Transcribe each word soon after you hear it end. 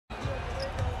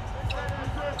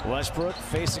Westbrook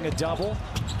facing a double,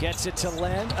 gets it to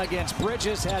Len against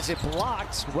Bridges, has it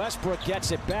blocked. Westbrook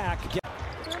gets it back,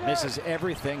 misses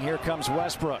everything. Here comes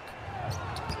Westbrook.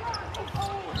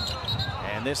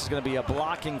 And this is going to be a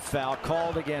blocking foul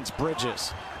called against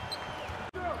Bridges.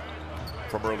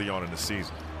 From early on in the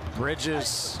season.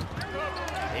 Bridges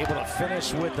able to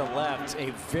finish with the left.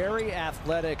 A very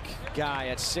athletic guy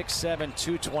at 6'7",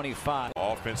 225.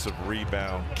 Offensive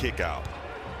rebound, kick out.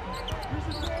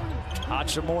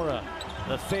 Hachimura,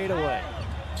 the fadeaway.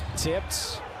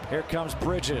 Tipped. Here comes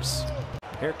Bridges.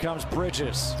 Here comes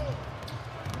Bridges.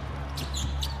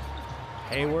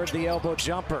 Hayward, the elbow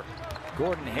jumper.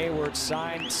 Gordon Hayward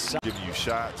signed. Giving you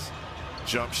shots,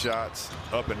 jump shots,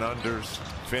 up and unders,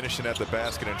 finishing at the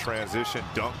basket in transition,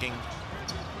 dunking.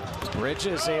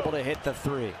 Bridges able to hit the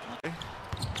three.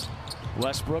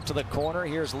 Westbrook to the corner.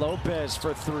 Here's Lopez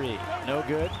for three. No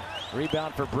good.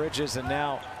 Rebound for Bridges, and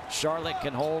now Charlotte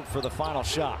can hold for the final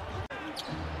shot.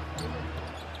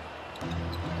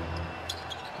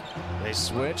 They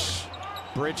switch.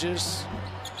 Bridges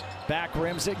back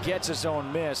rims it, gets his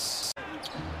own miss.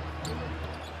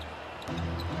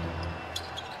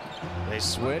 They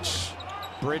switch.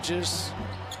 Bridges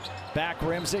back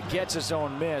rims it, gets his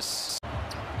own miss.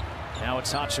 Now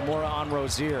it's Hachimura on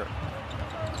Rozier.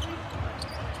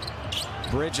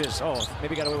 Bridges, oh,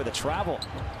 maybe got away with a travel.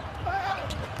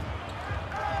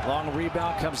 Long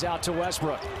rebound comes out to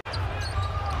Westbrook.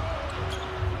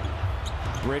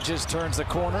 Bridges turns the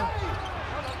corner.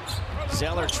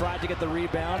 Zeller tried to get the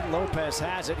rebound. Lopez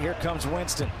has it. Here comes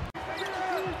Winston.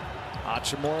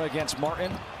 Hachimura against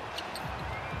Martin.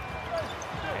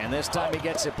 And this time he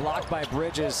gets it blocked by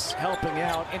Bridges, helping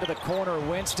out into the corner.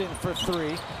 Winston for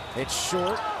three. It's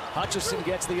short. Hutchison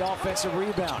gets the offensive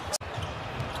rebound.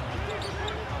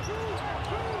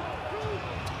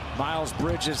 Miles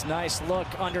Bridges, nice look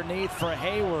underneath for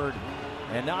Hayward.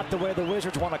 And not the way the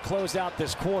Wizards want to close out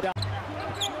this quarter.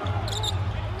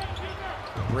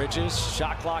 Bridges,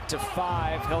 shot clock to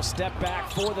 5. He'll step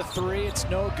back for the three. It's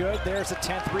no good. There's a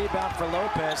 10th rebound for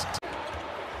Lopez.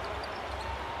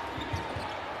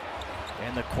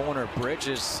 In the corner,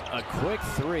 Bridges, a quick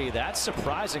three. That's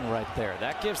surprising right there.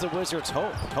 That gives the Wizards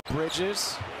hope.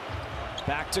 Bridges,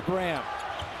 back to Graham.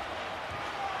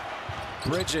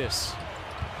 Bridges.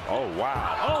 Oh,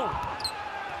 wow. Oh!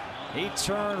 He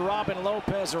turned Robin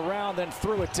Lopez around, then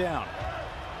threw it down.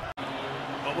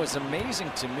 What was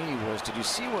amazing to me was, did you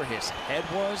see where his head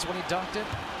was when he dunked it?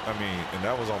 I mean, and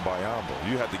that was on Biyombo.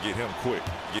 You had to get him quick.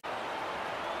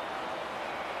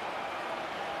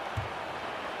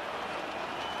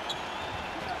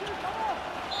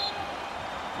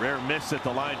 Rare miss at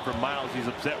the line from Miles. He's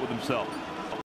upset with himself.